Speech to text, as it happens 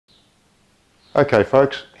Okay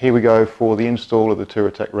folks, here we go for the install of the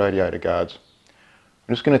Touratech radiator guards.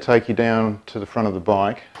 I'm just going to take you down to the front of the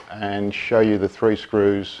bike and show you the 3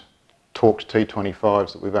 screws, Torx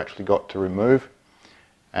T25s that we've actually got to remove,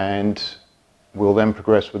 and we'll then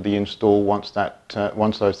progress with the install once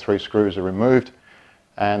those 3 screws are removed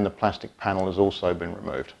and the plastic panel has also been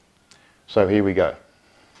removed. So here we go.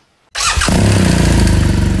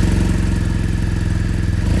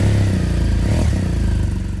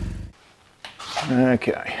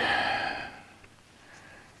 Okay,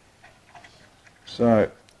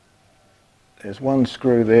 so there's one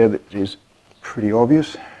screw there that is pretty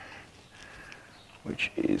obvious,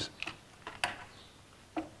 which is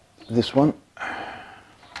this one.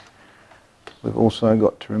 We've also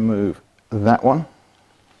got to remove that one,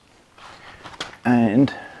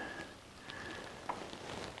 and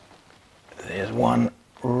there's one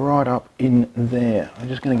right up in there. I'm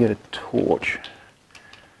just going to get a torch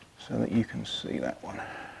so that you can see that one.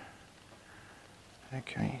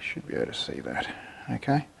 Okay, you should be able to see that.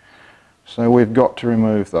 Okay, so we've got to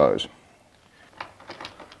remove those.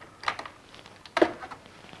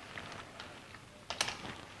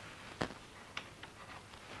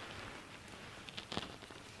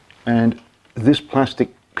 And this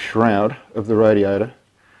plastic shroud of the radiator,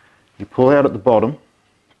 you pull out at the bottom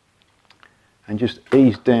and just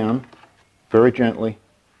ease down very gently,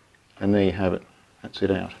 and there you have it. That's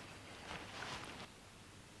it out.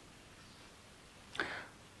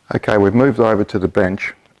 Okay, we've moved over to the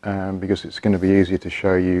bench because it's going to be easier to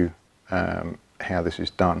show you how this is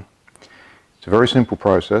done. It's a very simple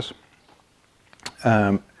process.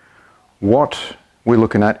 What we're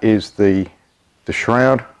looking at is the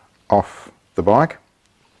shroud off the bike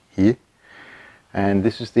here, and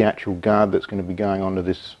this is the actual guard that's going to be going onto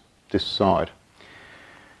this side.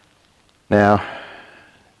 Now,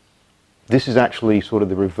 this is actually sort of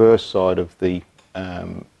the reverse side of the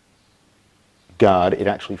guard. It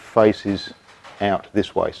actually faces out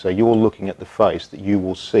this way, so you're looking at the face that you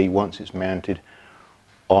will see once it's mounted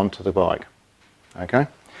onto the bike. Okay,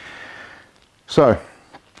 so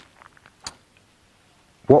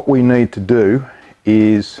what we need to do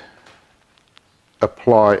is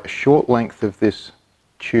apply a short length of this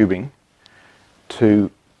tubing to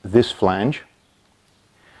this flange,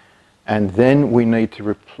 and then we need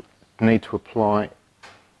to apply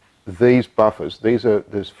these buffers.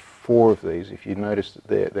 There's 4 of these. If you notice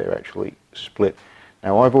that they're actually split.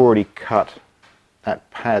 Now, I've already cut that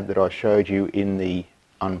pad that I showed you in the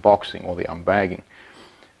unboxing or the unbagging.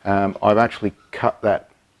 I've actually cut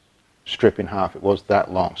that strip in half. It was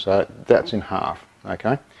that long, so that's in half.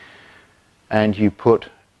 Okay, and you put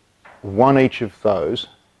 1 each of those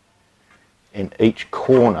in each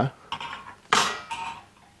corner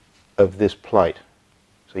of this plate.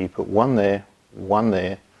 So you put 1 there, 1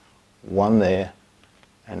 there, 1 there,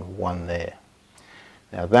 and 1 there.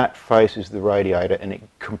 Now that faces the radiator, and it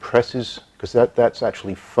compresses, because that's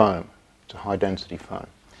actually foam. It's a high density foam,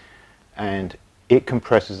 and it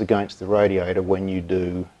compresses against the radiator when you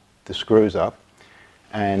do the screws up.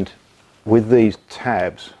 And with these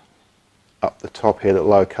tabs up the top here that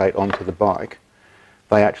locate onto the bike,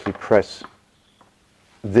 they actually press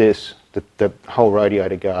this, the whole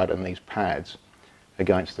radiator guard and these pads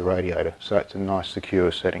against the radiator, so it's a nice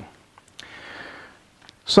secure setting.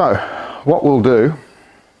 So what we'll do,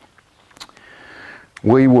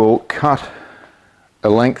 we will cut a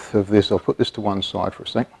length of this. I'll put this to one side for a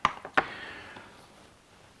sec.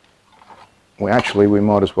 We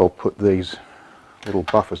might as well put these little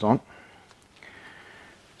buffers on.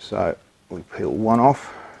 So we peel one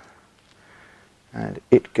off, and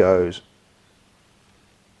it goes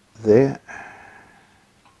there.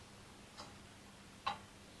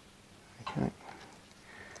 Okay.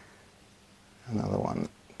 Another one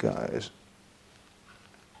goes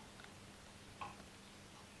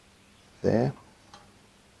there.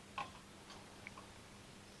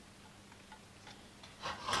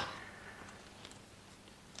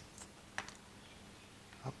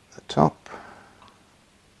 Up the top.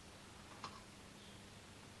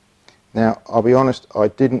 Now, I'll be honest, I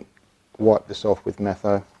didn't wipe this off with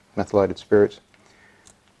methylated spirits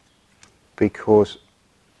because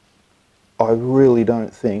I really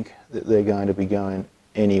don't think that they're going to be going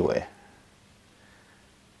anywhere,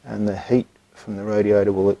 and the heat from the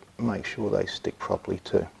radiator will make sure they stick properly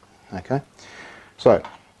too. Okay, so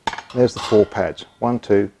there's the 4 pads, 1,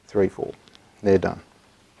 2, 3, 4. They're done.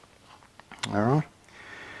 All right,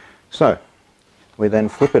 so we then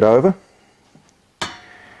flip it over,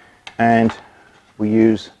 and we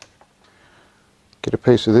get a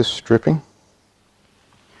piece of this stripping,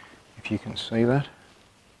 if you can see that.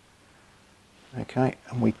 Okay,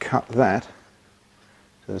 and we cut that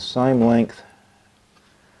to the same length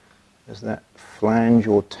as that flange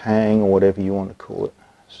or tang or whatever you want to call it.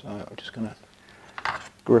 So I'm just going to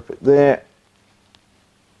grip it there.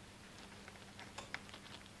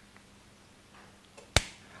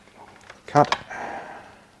 Cut.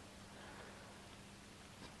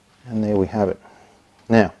 And there we have it.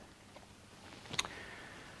 Now,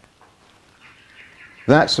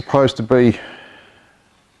 that's supposed to be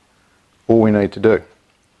all we need to do,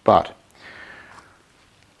 but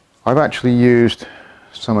I've actually used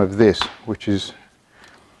some of this, which is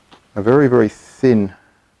a very, very thin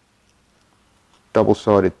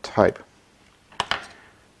double-sided tape.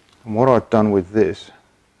 And what I've done with this,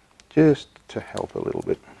 just to help a little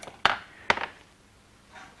bit,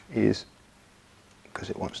 is,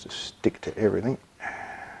 because it wants to stick to everything,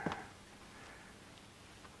 I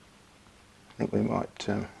think we might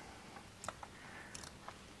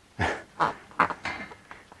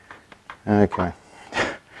okay,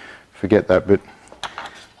 forget that bit,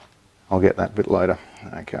 I'll get that bit later.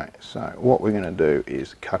 Okay, so what we're going to do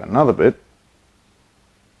is cut another bit,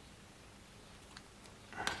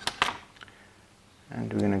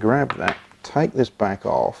 and we're going to grab that, take this back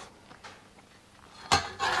off,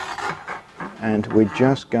 and we're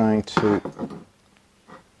just going to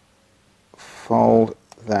fold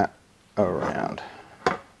that around.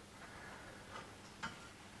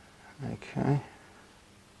 Okay.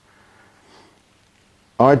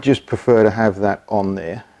 I just prefer to have that on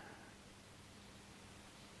there.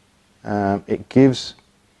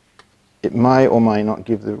 It may or may not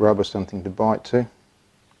give the rubber something to bite to,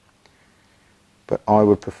 but I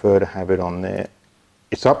would prefer to have it on there.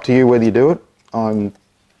 It's up to you whether you do it.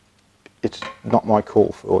 It's not my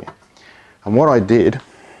call for you. And what I did,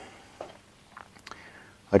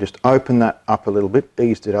 I just opened that up a little bit,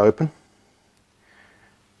 eased it open,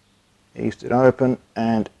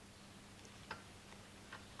 and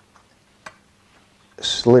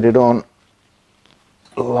slid it on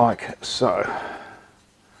like so.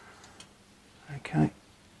 Okay.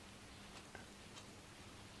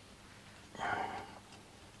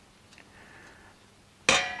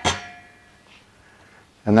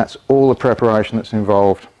 And that's all the preparation that's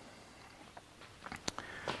involved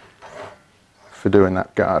for doing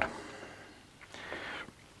that guard,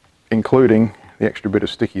 including the extra bit of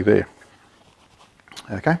sticky there.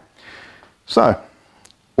 Okay, so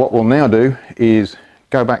what we'll now do is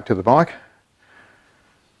go back to the bike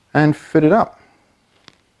and fit it up.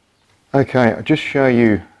 Okay, I'll just show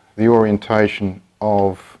you the orientation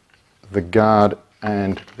of the guard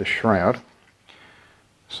and the shroud.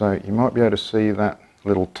 So you might be able to see that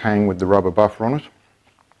little tang with the rubber buffer on it.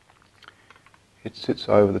 It sits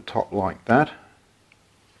over the top like that,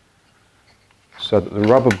 so that the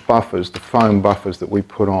rubber buffers, the foam buffers that we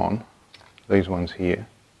put on, these ones here,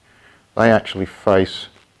 they actually face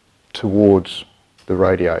towards the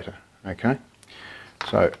radiator. Okay,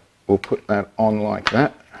 so we'll put that on like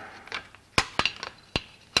that.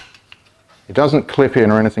 It doesn't clip in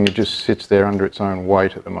or anything, it just sits there under its own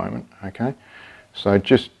weight at the moment. Okay, so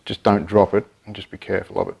just don't drop it and just be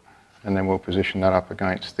careful of it, and then we'll position that up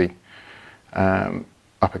against the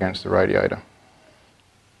radiator.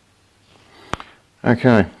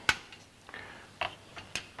 Okay,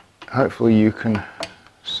 hopefully you can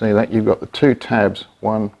see that you've got the two tabs,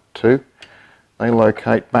 1, 2. They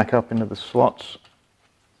locate back up into the slots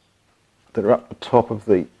that are up the top of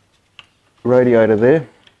the radiator there.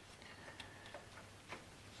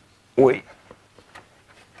 We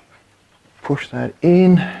push that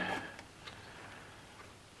in.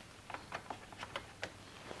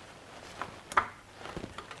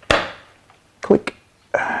 Click.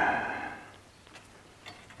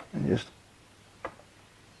 And just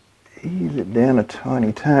ease it down a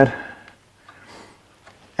tiny tad.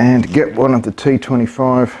 And get one of the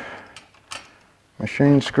T25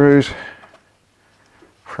 machine screws,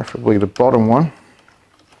 preferably the bottom one,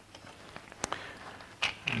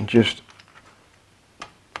 and just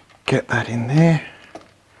get that in there.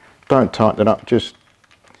 Don't tighten it up, just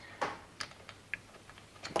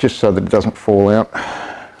so that it doesn't fall out.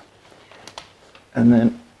 And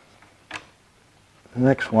then the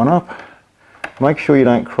next one up, make sure you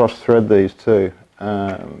don't cross thread these two.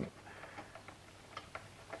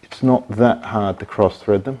 It's not that hard to cross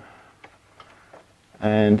thread them,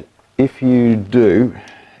 and if you do,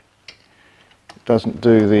 it doesn't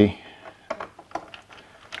do the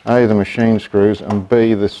A, the machine screws, and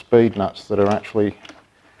B, the speed nuts that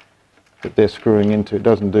they're screwing into, it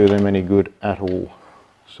doesn't do them any good at all.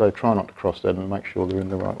 So try not to cross thread and make sure they're in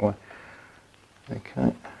the right way.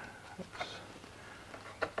 Okay, let's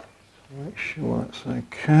make sure that's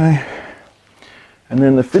okay. And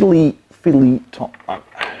then the fiddly top one.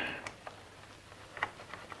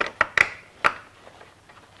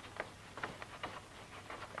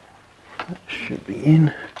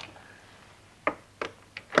 in.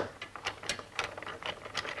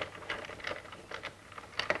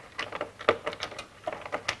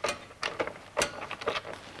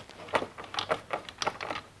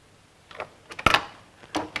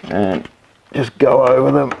 And just go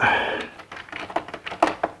over them.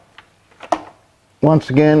 Once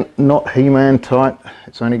again, not He-Man tight,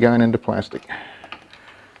 it's only going into plastic.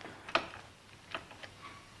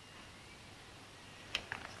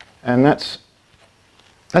 And that's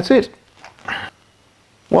it.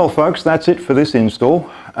 Well folks, that's it for this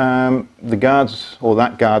install. The guards, or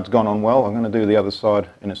that guard's gone on well. I'm going to do the other side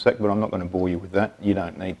in a sec, but I'm not going to bore you with that. You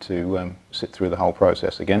don't need to sit through the whole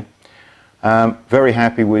process again. Very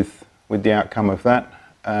happy with the outcome of that.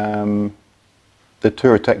 The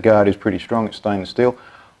Touratech guard is pretty strong, it's stainless steel.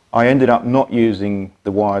 I ended up not using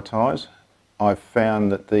the wire ties. I've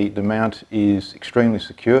found that the mount is extremely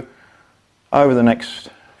secure. Over the next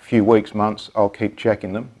few weeks, months, I'll keep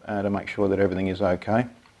checking them to make sure that everything is okay.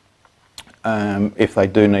 If they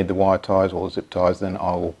do need the wire ties or the zip ties, then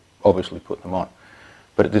I will obviously put them on.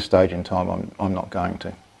 But at this stage in time, I'm not going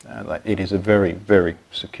to. It is a very, very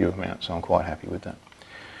secure mount, so I'm quite happy with that.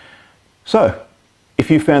 So,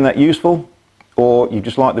 if you found that useful, or you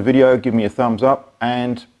just like the video, give me a thumbs up,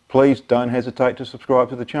 and please don't hesitate to subscribe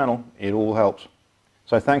to the channel. It all helps.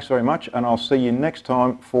 So thanks very much, and I'll see you next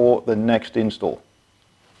time for the next install.